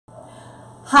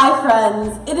Hi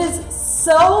friends, it is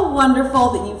so wonderful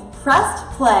that you've pressed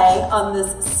play on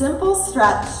this simple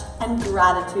stretch and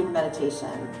gratitude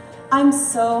meditation. I'm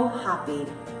so happy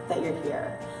that you're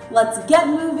here. Let's get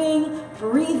moving,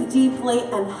 breathe deeply,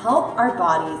 and help our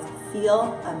bodies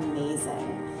feel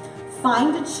amazing.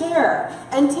 Find a chair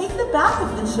and take the back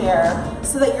of the chair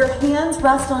so that your hands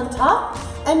rest on top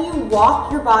and you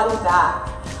walk your body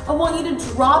back. I want you to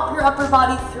drop your upper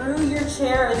body through your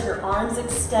chair as your arms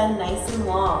extend nice and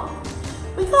long.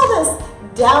 We call this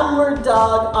downward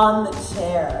dog on the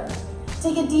chair.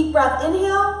 Take a deep breath,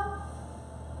 inhale,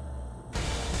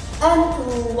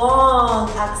 and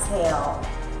long exhale.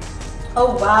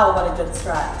 Oh wow, what a good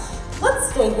stretch.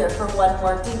 Let's stay here for one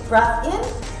more deep breath in,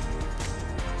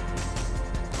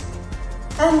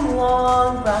 and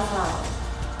long breath out.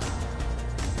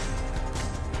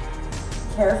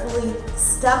 Carefully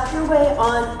step your way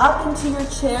on up into your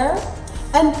chair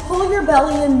and pull your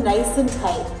belly in nice and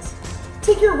tight.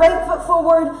 Take your right foot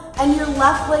forward and your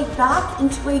left leg back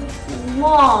into a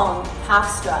long half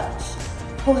stretch.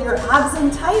 Pull your abs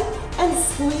in tight and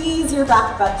squeeze your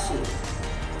back butt cheek.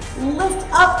 Lift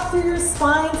up through your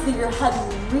spine so that your head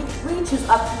reaches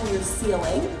up through your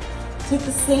ceiling. Take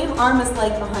the same arm as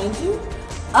leg behind you,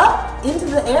 up into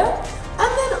the air,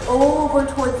 and then over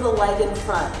towards the leg in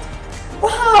front.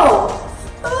 Wow,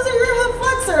 those are your hip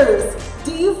flexors.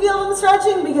 Do you feel them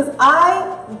stretching? Because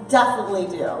I definitely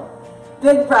do.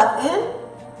 Big breath in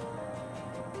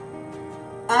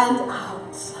and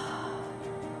out.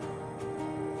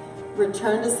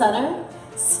 Return to center.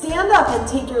 Stand up and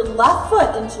take your left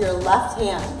foot into your left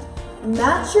hand.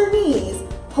 Match your knees,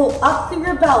 pull up through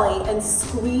your belly and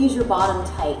squeeze your bottom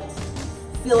tight.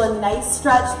 Feel a nice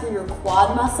stretch through your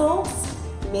quad muscles,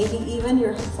 maybe even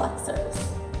your hip flexors.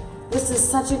 This is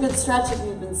such a good stretch if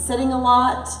you've been sitting a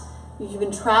lot, if you've been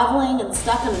traveling and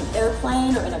stuck on an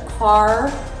airplane or in a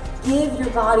car. Give your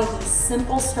body these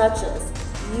simple stretches.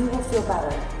 You will feel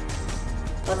better.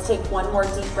 Let's take one more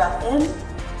deep breath in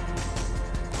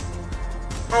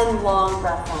and long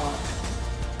breath out.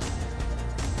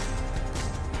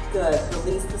 Good,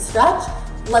 release the stretch.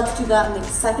 Let's do that on the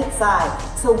second side.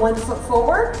 So one foot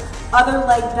forward, other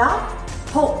leg back,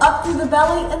 pull up through the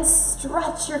belly and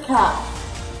stretch your calf.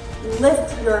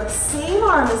 Lift your same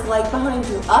arm as leg behind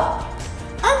you up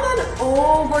and then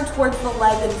over towards the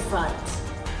leg in front.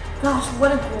 Gosh,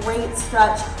 what a great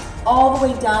stretch all the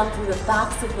way down through the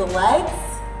backs of the legs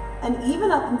and even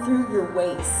up and through your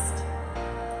waist.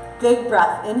 Big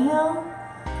breath, inhale,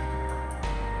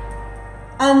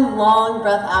 and long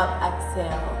breath out,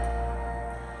 exhale.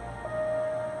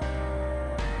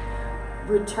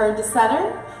 Return to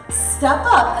center, step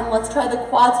up, and let's try the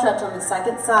quad stretch on the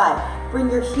second side. Bring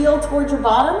your heel towards your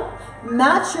bottom,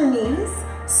 match your knees,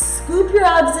 scoop your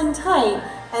abs in tight,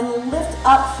 and lift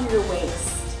up through your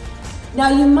waist. Now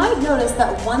you might notice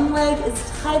that one leg is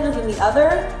tighter than the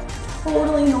other,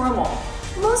 totally normal.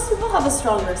 Most people have a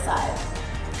stronger side.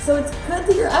 So it's good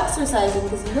that you're exercising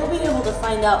because you'll be able to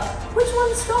find out which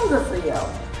one's stronger for you.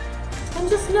 And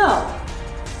just know,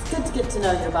 it's good to get to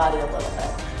know your body a little bit.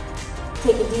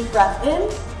 Take a deep breath in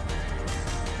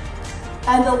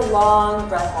and a long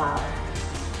breath out.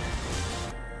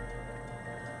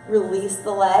 Release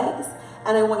the legs,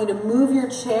 and I want you to move your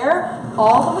chair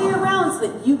all the way around so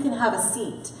that you can have a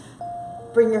seat.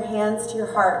 Bring your hands to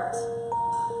your heart.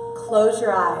 Close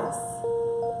your eyes.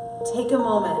 Take a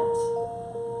moment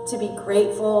to be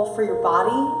grateful for your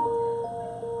body,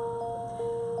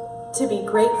 to be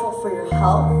grateful for your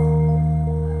health,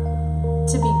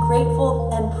 to be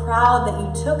grateful and proud that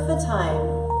you took the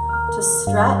time to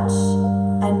stretch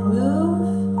and move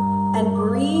and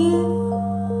breathe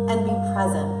and be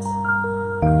present.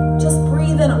 Just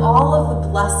breathe in all of the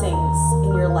blessings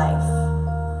in your life,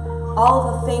 all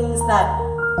of the things that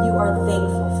you are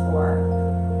thankful for.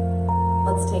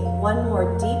 Let's take one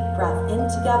more deep breath in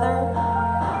together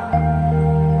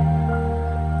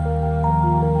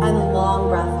and long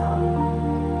breath out.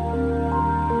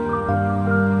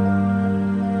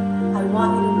 I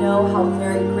want you to know how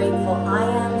very grateful I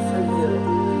am for you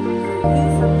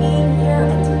for being here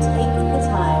and to take the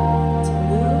time to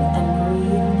move and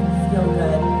breathe and feel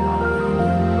good.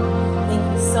 Thank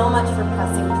you so much for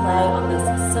pressing play on this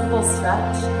simple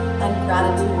stretch and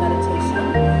gratitude meditation.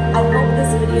 I hope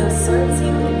this video serves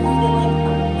you in feeling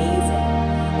amazing.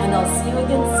 And I'll see you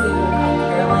again soon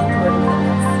on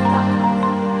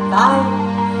CarolineGordonFitness.com. Bye!